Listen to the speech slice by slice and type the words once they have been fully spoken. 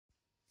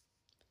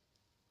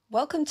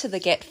Welcome to the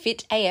Get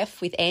Fit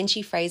AF with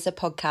Angie Fraser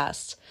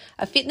podcast,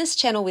 a fitness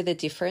channel with a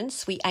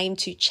difference. We aim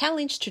to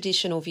challenge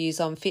traditional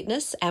views on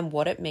fitness and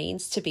what it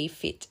means to be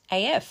fit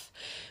AF.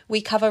 We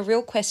cover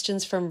real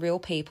questions from real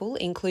people,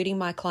 including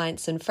my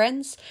clients and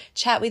friends,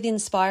 chat with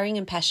inspiring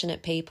and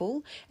passionate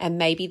people, and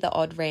maybe the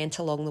odd rant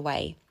along the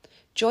way.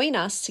 Join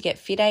us to get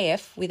fit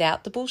AF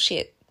without the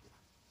bullshit.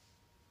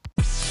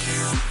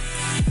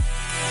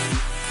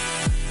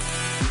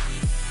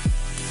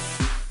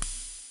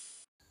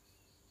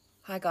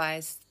 Hi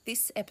guys,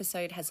 this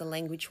episode has a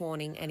language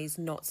warning and is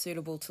not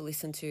suitable to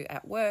listen to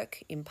at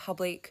work, in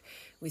public,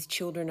 with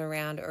children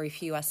around, or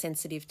if you are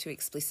sensitive to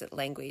explicit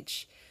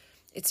language.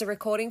 It's a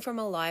recording from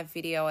a live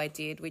video I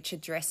did which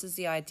addresses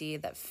the idea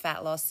that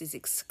fat loss is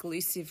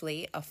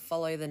exclusively a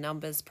follow the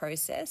numbers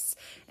process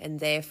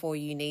and therefore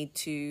you need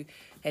to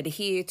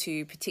adhere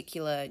to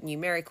particular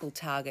numerical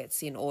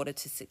targets in order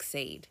to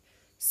succeed.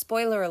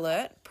 Spoiler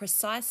alert,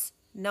 precise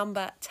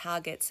number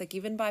targets are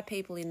given by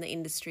people in the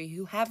industry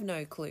who have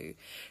no clue.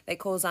 They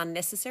cause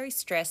unnecessary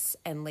stress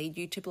and lead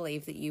you to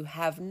believe that you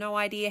have no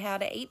idea how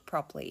to eat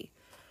properly.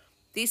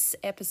 This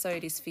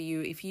episode is for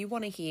you if you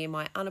want to hear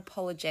my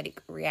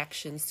unapologetic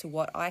reactions to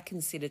what I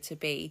consider to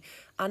be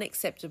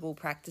unacceptable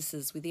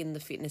practices within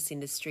the fitness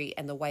industry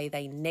and the way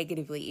they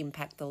negatively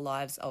impact the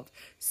lives of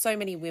so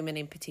many women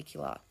in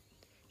particular.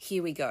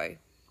 Here we go.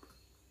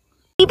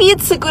 Maybe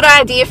it's a good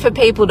idea for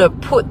people to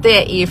put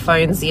their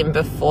earphones in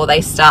before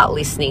they start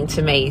listening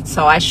to me.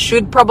 So I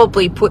should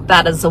probably put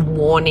that as a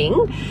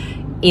warning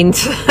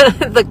into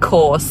the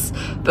course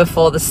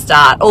before the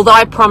start. Although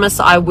I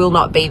promise I will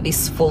not be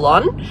this full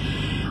on.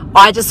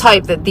 I just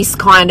hope that this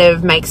kind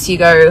of makes you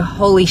go,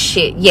 holy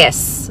shit,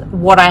 yes.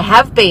 What I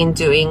have been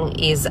doing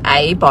is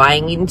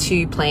buying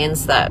into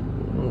plans that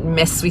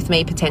mess with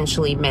me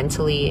potentially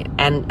mentally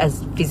and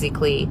as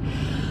physically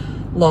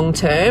long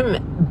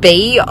term.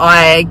 B,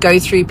 I go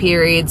through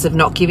periods of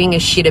not giving a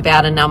shit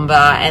about a number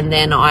and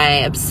then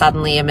I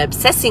suddenly am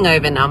obsessing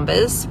over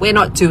numbers. We're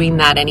not doing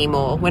that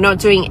anymore. We're not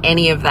doing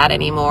any of that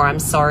anymore. I'm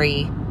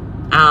sorry.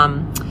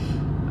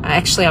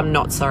 Actually, I'm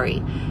not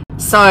sorry.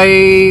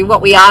 So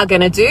what we are going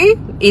to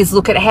do is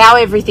look at how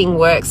everything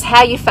works,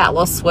 how your fat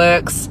loss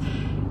works,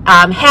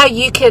 how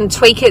you can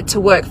tweak it to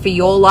work for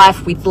your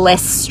life with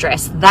less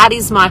stress. That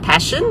is my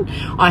passion.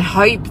 I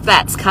hope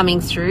that's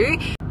coming through.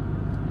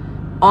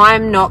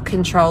 I'm not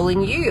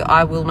controlling you.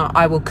 I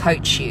will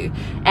coach you.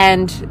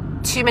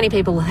 And too many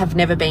people have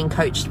never been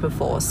coached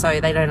before,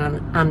 so they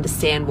don't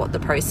understand what the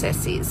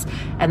process is.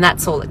 And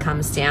that's all it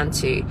comes down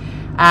to.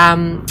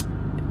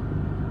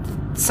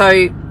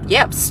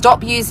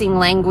 Stop using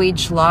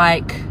language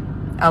like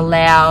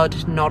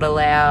allowed, not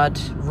allowed,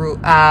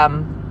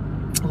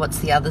 what's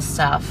the other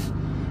stuff?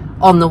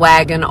 On the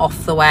wagon,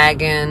 off the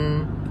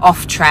wagon,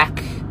 off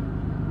track,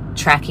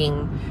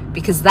 tracking,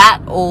 because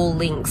that all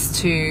links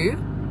to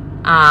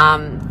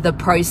the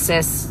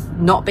process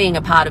not being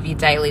a part of your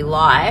daily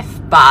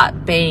life,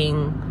 but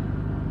being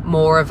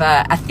more of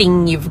a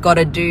thing you've got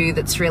to do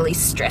that's really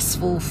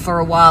stressful for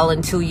a while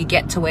until you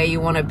get to where you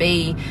want to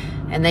be,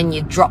 and then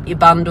you drop your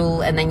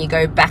bundle and then you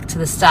go back to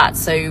the start.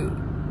 So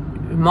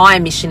my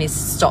mission is to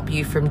stop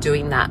you from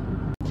doing that.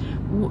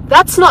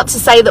 That's not to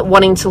say that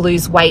wanting to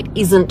lose weight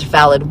isn't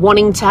valid.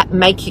 Wanting to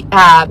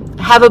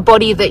have a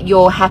body that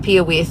you're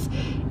happier with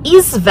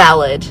is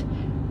valid.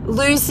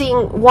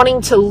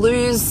 Wanting to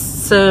lose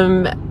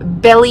some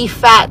belly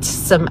fat,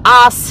 some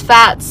ass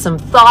fat, some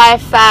thigh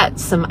fat,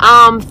 some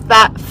arm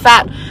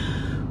fat,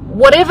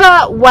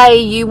 whatever way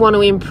you want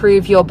to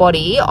improve your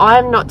body,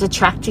 I'm not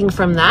detracting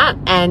from that,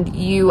 and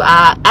you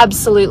are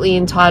absolutely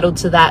entitled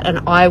to that,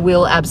 and I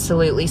will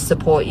absolutely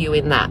support you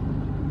in that.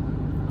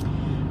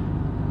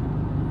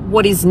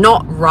 What is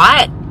not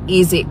right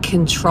is it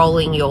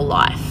controlling your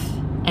life.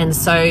 And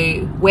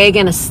so we're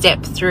going to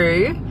step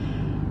through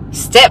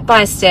step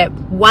by step,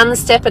 one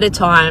step at a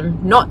time,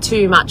 not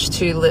too much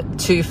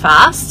too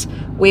fast.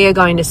 We are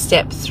going to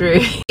step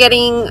through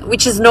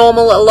which is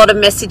normal, a lot of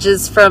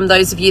messages from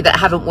those of you that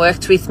haven't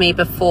worked with me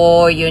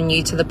before, you're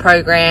new to the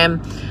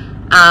program.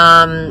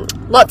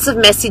 Lots of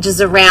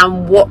messages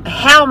around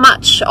how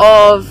much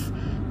of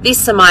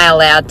this am I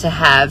allowed to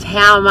have?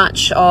 How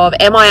much of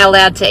am I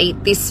allowed to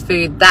eat this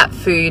food, that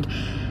food?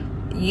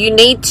 You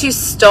need to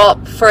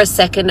stop for a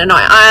second, and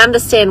I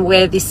understand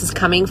where this is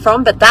coming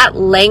from, but that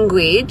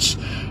language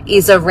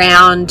is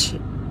around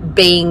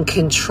being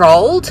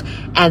controlled,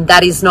 and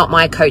that is not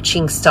my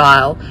coaching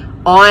style.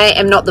 I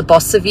am not the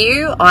boss of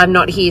you. I'm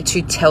not here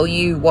to tell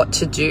you what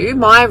to do.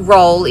 My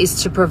role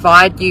is to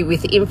provide you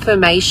with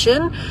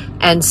information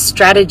and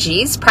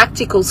strategies,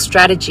 practical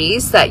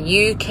strategies that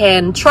you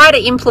can try to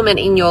implement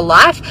in your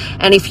life.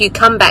 And if you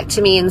come back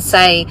to me and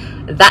say,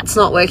 that's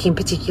not working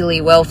particularly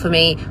well for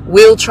me,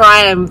 we'll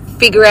try and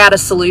figure out a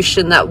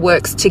solution that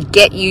works to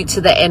get you to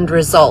the end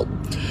result.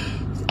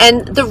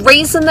 And the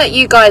reason that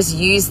you guys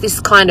use this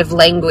kind of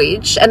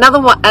language,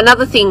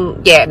 another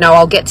thing,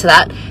 I'll get to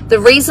that. The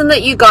reason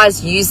that you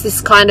guys use this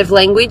kind of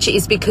language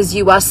is because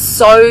you are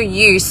so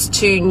used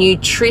to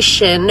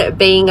nutrition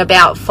being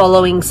about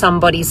following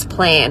somebody's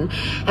plan.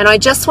 And I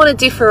just want to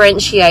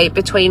differentiate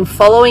between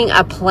following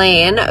a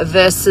plan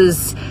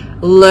versus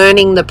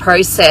learning the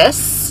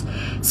process.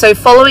 So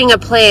following a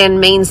plan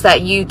means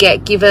that you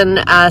get given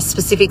a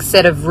specific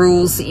set of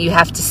rules that you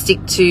have to stick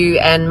to,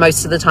 and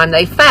most of the time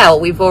they fail.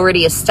 We've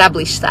already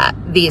established that.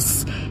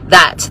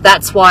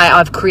 That's why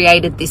I've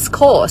created this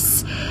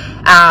course,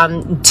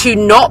 to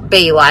not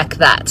be like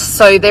that.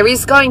 So there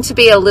is going to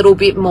be a little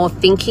bit more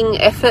thinking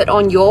effort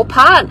on your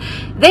part.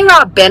 There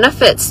are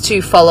benefits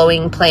to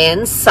following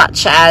plans,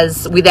 such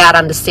as, without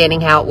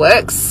understanding how it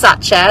works,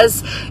 such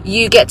as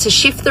you get to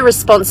shift the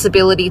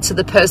responsibility to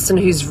the person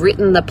who's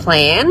written the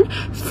plan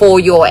for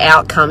your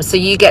outcome. So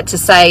you get to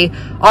say,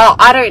 oh,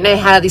 I don't know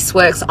how this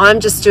works. I'm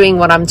just doing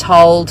what I'm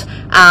told.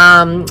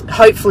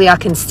 Hopefully I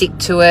can stick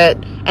to it.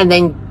 And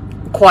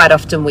then quite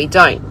often we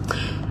don't.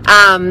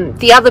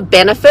 The other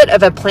benefit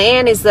of a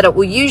plan is that it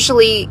will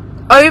usually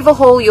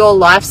overhaul your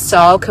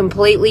lifestyle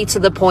completely to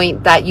the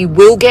point that you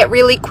will get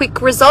really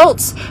quick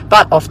results,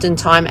 but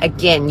oftentimes,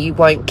 again, you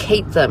won't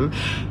keep them.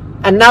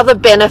 Another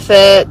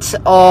benefit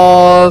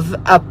of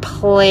a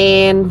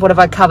plan, what have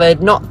I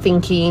covered? Not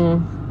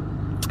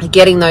thinking,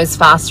 getting those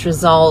fast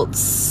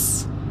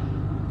results.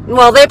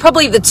 Well, they're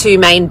probably the two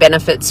main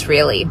benefits,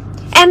 really.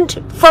 And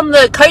from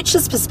the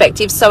coach's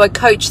perspective, so a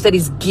coach that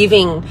is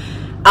giving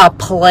a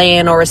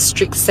plan or a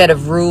strict set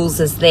of rules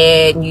as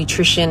their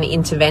nutrition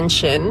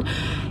intervention,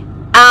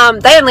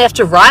 they only have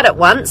to write it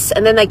once,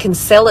 and then they can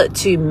sell it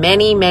to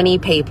many, many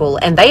people,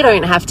 and they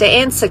don't have to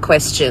answer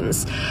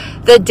questions.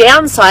 The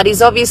downside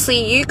is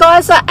obviously you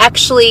guys are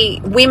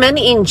actually, women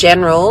in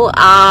general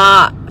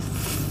are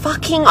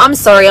fucking, I'm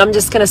sorry, I'm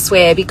just going to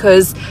swear,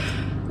 because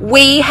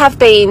we have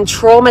been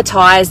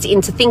traumatized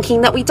into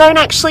thinking that we don't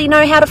actually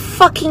know how to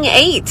fucking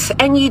eat,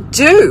 and you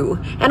do.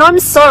 And I'm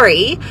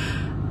sorry.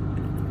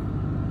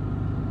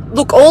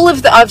 Look,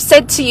 I've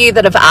said to you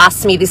that have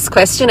asked me this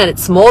question, and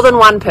it's more than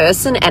one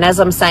person. And as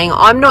I'm saying,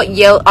 I'm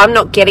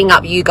not getting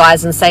up you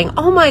guys and saying,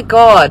 oh my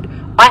God,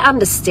 I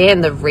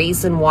understand the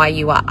reason why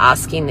you are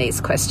asking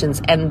these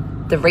questions.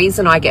 And the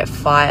reason I get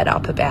fired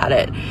up about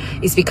it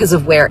is because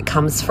of where it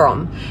comes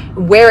from.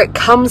 Where it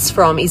comes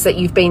from is that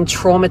you've been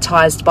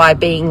traumatized by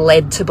being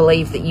led to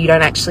believe that you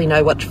don't actually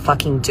know what to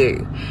fucking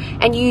do.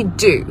 And you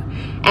do.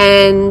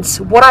 And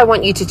what I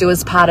want you to do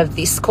as part of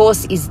this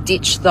course is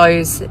ditch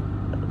those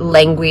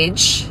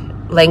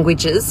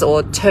languages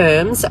or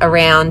terms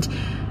around,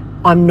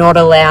 I'm not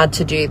allowed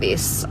to do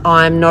this,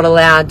 I'm not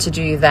allowed to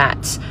do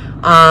that,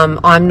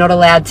 I'm not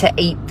allowed to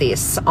eat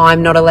this,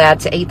 I'm not allowed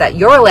to eat that.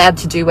 You're allowed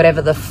to do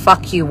whatever the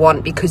fuck you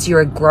want because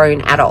you're a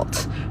grown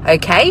adult,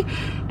 okay?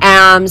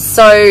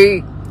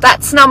 So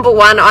that's number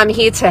one. I'm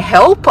here to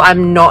help.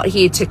 I'm not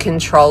here to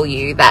control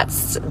you.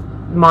 That's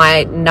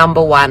my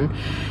number one.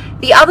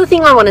 The other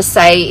thing I want to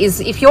say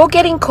is, if you're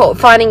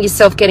finding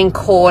yourself getting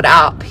caught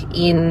up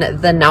in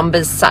the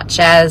numbers, such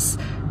as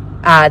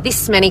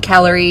this many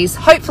calories,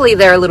 hopefully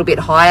they're a little bit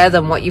higher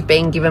than what you've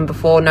been given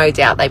before. No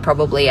doubt they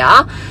probably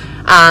are,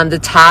 the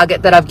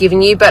target that I've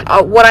given you.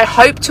 But what I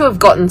hope to have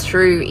gotten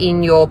through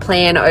in your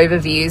plan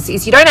overviews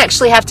is you don't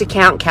actually have to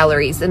count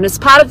calories. And as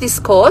part of this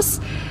course,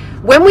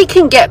 when we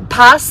can get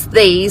past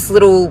these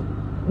little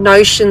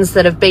notions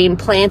that have been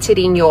planted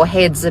in your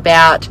heads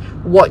about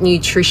what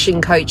nutrition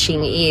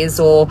coaching is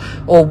or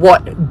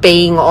what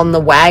being on the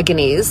wagon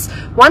is,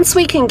 once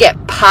we can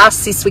get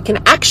past this, we can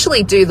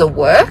actually do the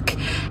work.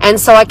 And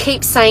so I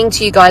keep saying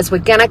to you guys, we're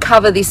going to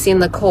cover this in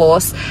the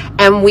course,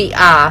 and we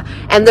are.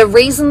 And the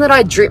reason that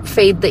I drip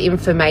feed the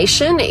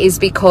information is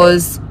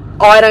because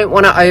I don't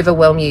want to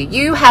overwhelm you.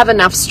 You have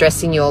enough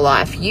stress in your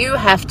life. You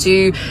have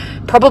to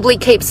probably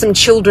keep some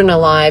children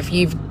alive.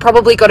 You've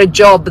probably got a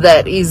job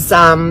that is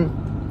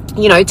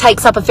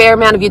takes up a fair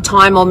amount of your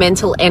time or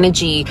mental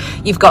energy.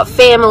 You've got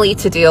family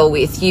to deal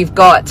with. You've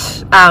got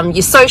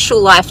your social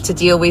life to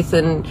deal with,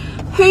 and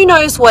who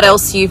knows what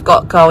else you've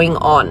got going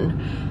on.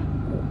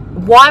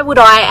 Why would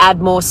I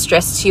add more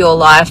stress to your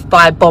life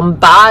by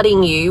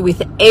bombarding you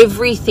with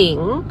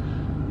everything,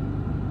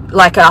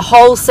 like a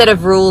whole set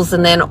of rules,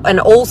 and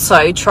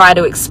also try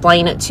to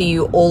explain it to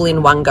you all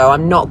in one go?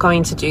 I'm not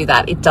going to do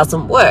that. It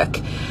doesn't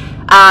work.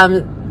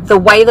 The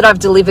way that I've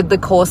delivered the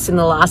course in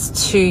the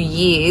last 2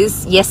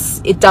 years, yes,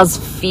 it does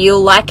feel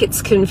like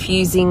it's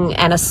confusing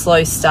and a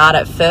slow start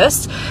at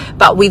first,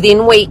 but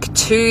within week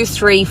 2,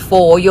 3,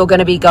 4, you're going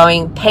to be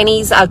going,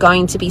 pennies are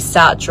going to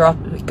start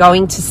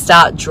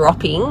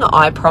dropping,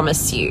 I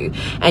promise you.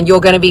 And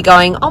you're going to be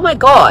going, oh my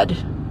God,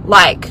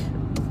 like,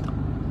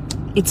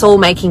 it's all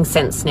making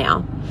sense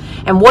now.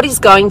 And what is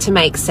going to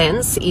make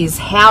sense is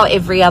how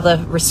every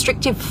other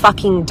restrictive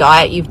fucking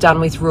diet you've done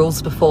with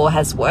rules before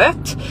has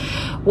worked.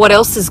 What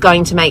else is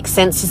going to make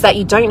sense is that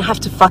you don't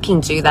have to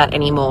fucking do that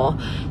anymore.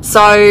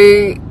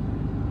 So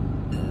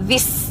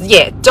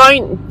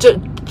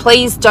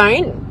please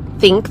don't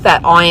think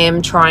that I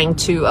am trying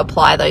to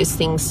apply those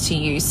things to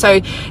you.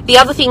 So the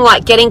other thing,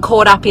 like getting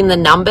caught up in the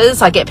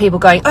numbers, I get people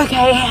going,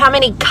 okay, how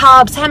many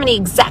carbs, how many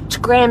exact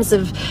grams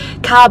of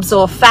carbs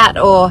or fat,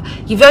 or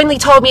you've only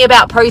told me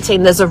about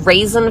protein. There's a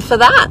reason for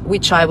that,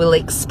 which I will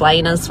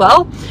explain as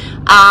well.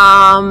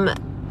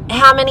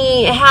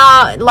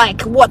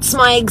 What's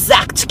my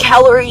exact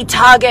calorie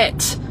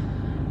target?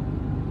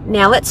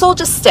 Now let's all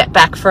just step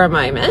back for a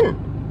moment.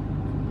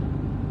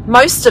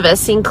 Most of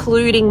us,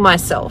 including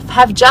myself,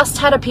 have just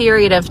had a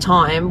period of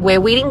time where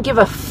we didn't give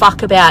a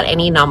fuck about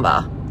any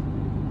number.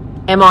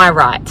 Am I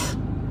right?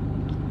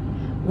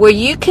 Were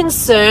you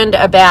concerned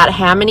about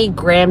how many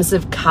grams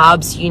of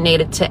carbs you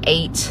needed to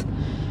eat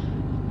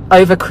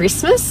over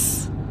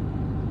Christmas?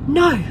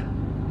 No.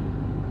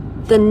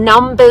 The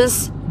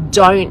numbers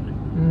don't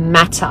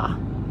matter.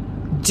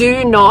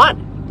 Do not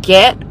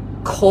get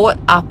caught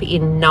up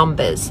in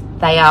numbers.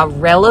 They are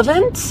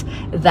relevant.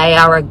 They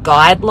are a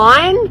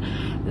guideline.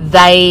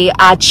 They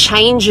are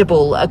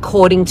changeable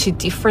according to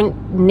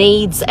different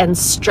needs and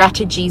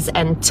strategies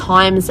and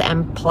times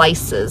and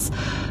places.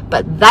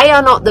 But they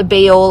are not the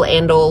be-all,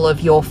 end-all of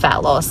your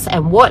fat loss.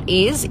 And what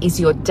is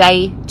your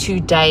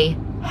day-to-day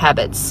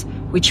habits,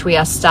 which we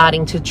are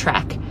starting to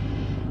track.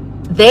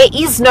 There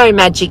is no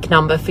magic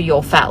number for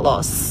your fat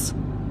loss.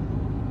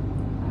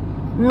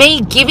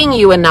 Me giving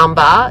you a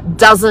number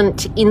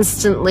doesn't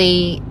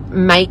instantly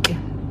make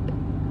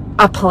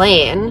a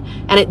plan,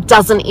 and it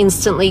doesn't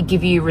instantly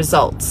give you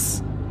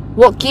results.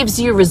 What gives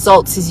you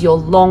results is your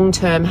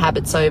long-term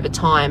habits over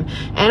time.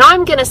 And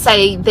I'm going to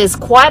say there's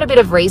quite a bit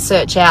of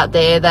research out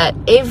there that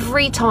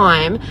every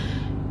time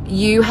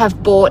you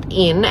have bought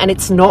in, and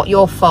it's not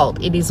your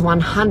fault, it is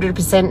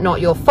 100%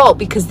 not your fault,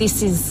 because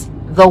this is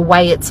the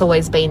way it's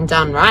always been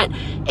done, right?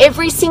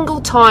 Every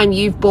single time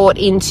you've bought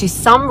into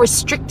some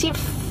restrictive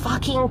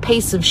fucking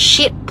piece of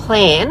shit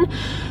plan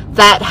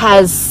that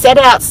has set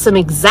out some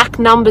exact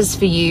numbers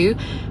for you,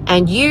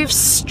 and you've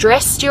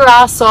stressed your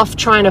ass off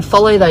trying to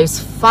follow those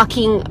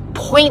fucking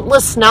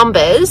pointless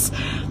numbers,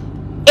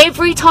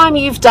 every time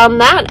you've done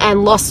that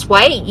and lost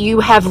weight,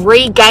 you have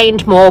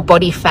regained more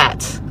body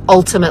fat,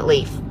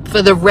 ultimately,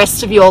 for the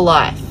rest of your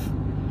life.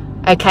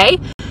 Okay?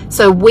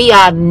 So we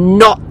are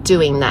not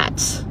doing that.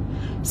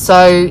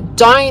 So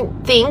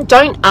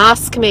don't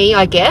ask me,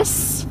 I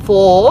guess,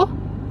 for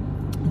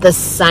the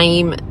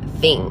same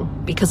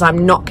thing, because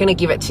I'm not going to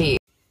give it to you.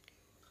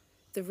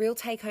 The real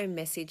take-home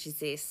message is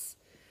this.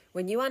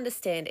 When you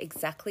understand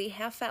exactly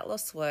how fat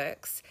loss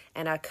works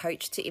and are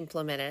coached to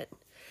implement it,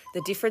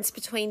 the difference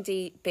between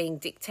being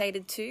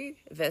dictated to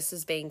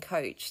versus being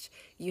coached,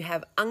 you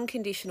have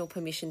unconditional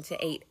permission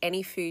to eat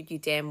any food you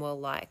damn well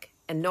like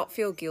and not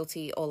feel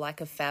guilty or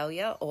like a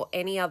failure or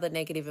any other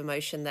negative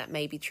emotion that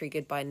may be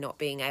triggered by not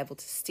being able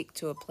to stick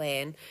to a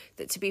plan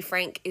that, to be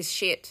frank, is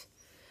shit.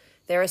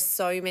 There are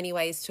so many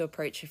ways to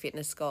approach a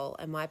fitness goal,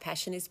 and my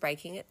passion is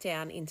breaking it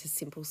down into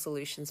simple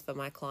solutions for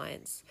my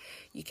clients.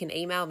 You can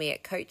email me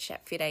at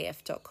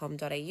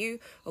coach@fitaf.com.au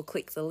or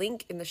click the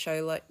link in the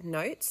show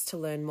notes to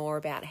learn more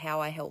about how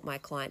I help my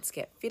clients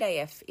get fit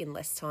AF in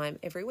less time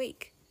every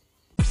week.